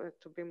involved. And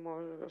to be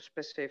more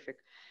specific,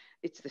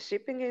 it's the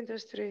shipping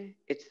industry,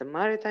 it's the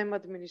maritime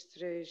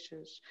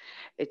administrations,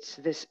 it's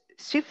the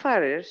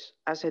seafarers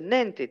as an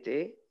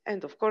entity,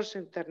 and of course,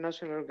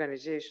 international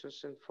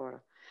organizations and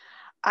fora.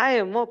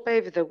 IMO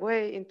paved the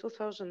way in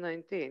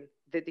 2019,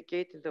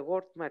 dedicating the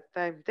World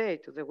Maritime Day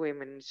to the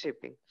women in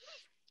shipping,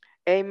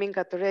 aiming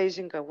at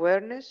raising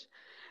awareness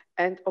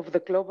and of the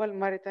global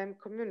maritime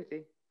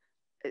community.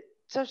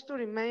 Just to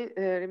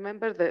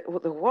remember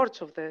the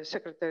words of the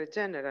Secretary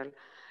General,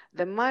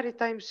 the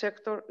maritime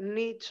sector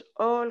needs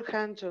all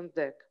hands on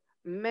deck,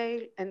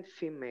 male and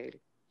female.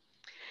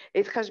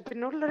 It has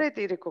been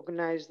already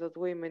recognized that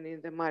women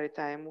in the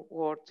maritime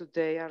world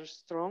today are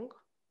strong,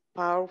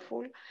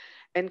 powerful,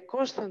 and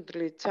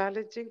constantly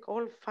challenging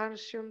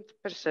old-fashioned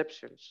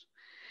perceptions.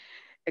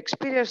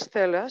 Experience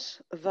tells us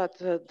that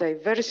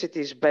diversity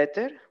is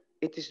better.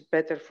 It is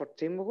better for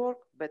teamwork,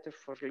 better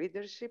for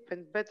leadership,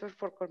 and better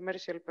for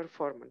commercial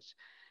performance.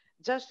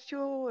 Just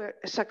few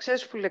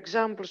successful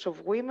examples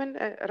of women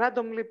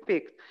randomly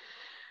picked.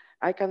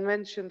 I can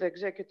mention the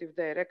executive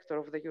director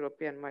of the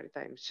European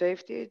Maritime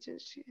Safety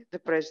Agency, the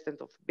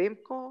president of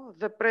BIMCO,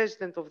 the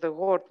president of the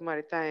World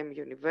Maritime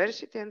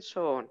University, and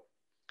so on.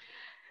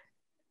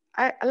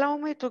 Allow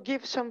me to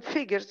give some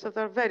figures that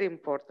are very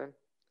important.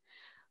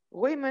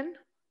 Women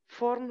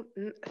form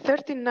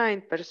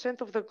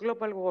 39% of the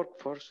global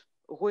workforce.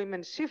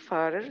 Women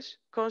seafarers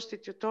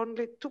constitute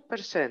only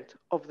 2%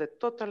 of the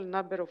total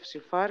number of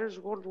seafarers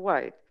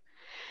worldwide.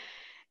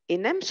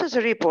 In EMSA's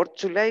report,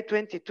 July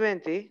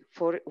 2020,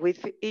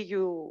 with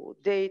EU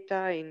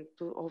data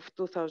of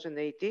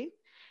 2018,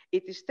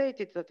 it is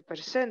stated that the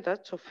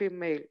percentage of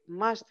female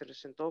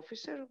masters and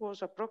officers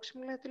was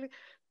approximately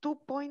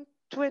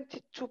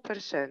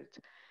 2.22%,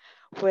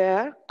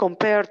 where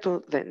compared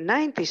to the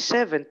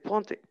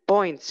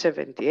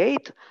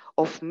 97.78%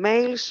 of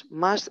male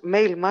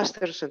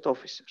masters and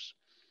officers.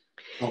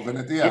 So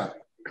Venetia,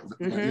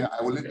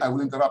 I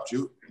will interrupt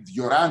you.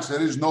 Your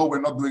answer is no, we're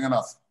not doing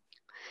enough.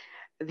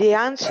 The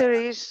answer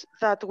is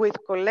that with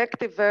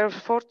collective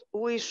effort,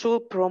 we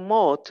should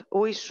promote,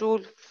 we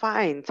should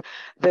find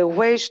the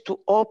ways to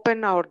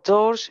open our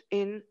doors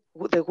in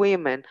the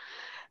women.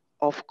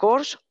 Of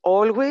course,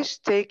 always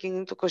taking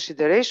into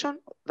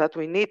consideration that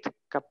we need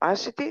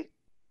capacity,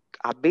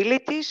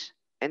 abilities,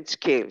 and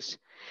skills.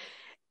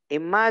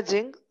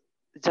 Imagine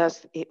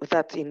just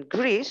that in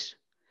Greece,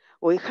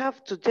 we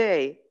have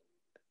today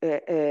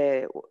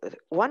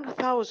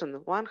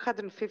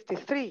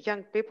 1,153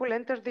 young people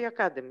entered the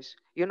academies.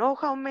 You know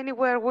how many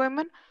were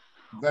women?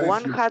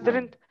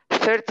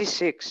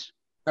 136.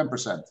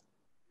 10%.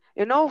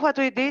 You know what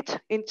we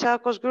did in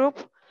Tsakos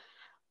Group?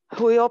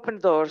 We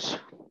opened doors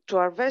to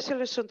our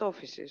vessels and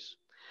offices.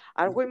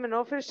 Our women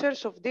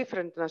officers of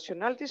different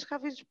nationalities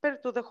have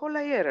inspired to the whole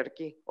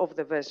hierarchy of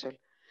the vessel.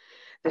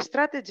 The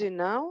strategy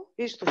now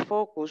is to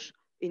focus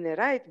in a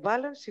right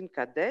balance in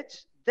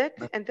cadets, deck,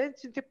 and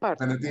engine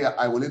department. Venetia,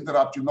 I will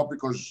interrupt you, not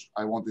because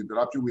I want to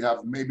interrupt you. We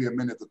have maybe a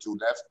minute or two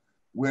left.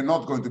 We're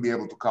not going to be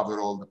able to cover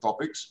all the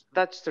topics.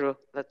 That's true,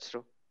 that's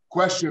true.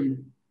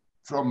 Question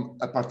from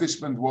a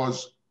participant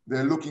was,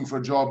 they're looking for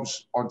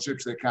jobs on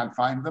ships, they can't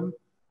find them.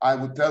 I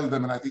would tell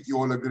them, and I think you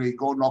all agree,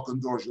 go knock on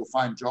doors, you'll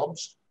find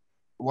jobs.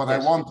 What I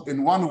want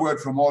in one word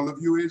from all of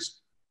you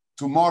is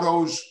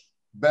tomorrow's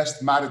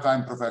best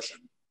maritime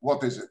profession.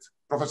 What is it?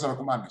 Professor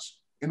Arcoumanis,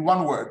 in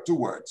one word, 2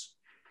 words.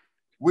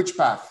 Which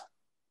path?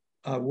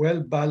 A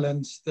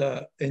well-balanced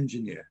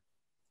engineer.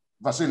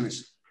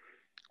 Vasilis.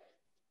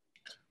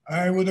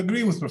 I would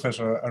agree with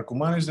Professor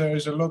Arcoumanis. There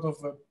is a lot of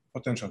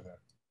potential there.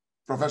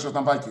 Professor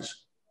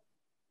Tamvakis.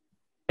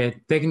 A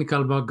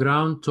technical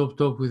background,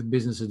 top with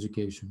business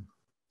education.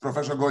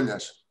 Professor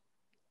Golias.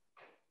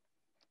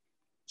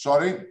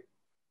 Sorry,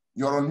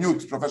 you're on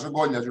mute. Professor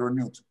Golias, you're on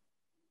mute.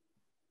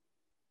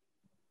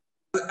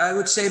 I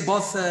would say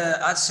both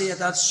at sea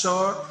and at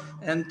shore,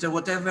 and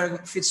whatever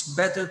fits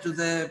better to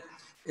the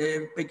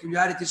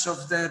peculiarities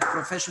of the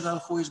professional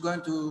who is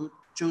going to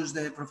choose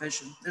the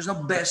profession. There's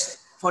no best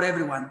for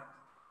everyone.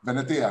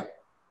 Venetia.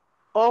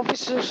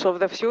 Officers of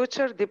the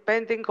future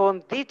depending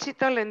on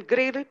digital and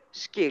green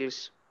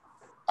skills.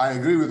 I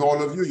agree with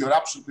all of you. You're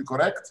absolutely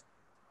correct.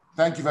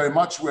 Thank you very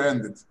much. We're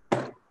ended.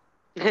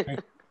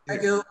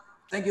 Thank you.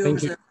 Thank you,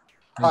 Mr.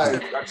 Bye.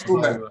 Thank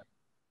you.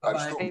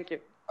 Bye. Thank you.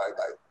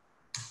 Bye-bye.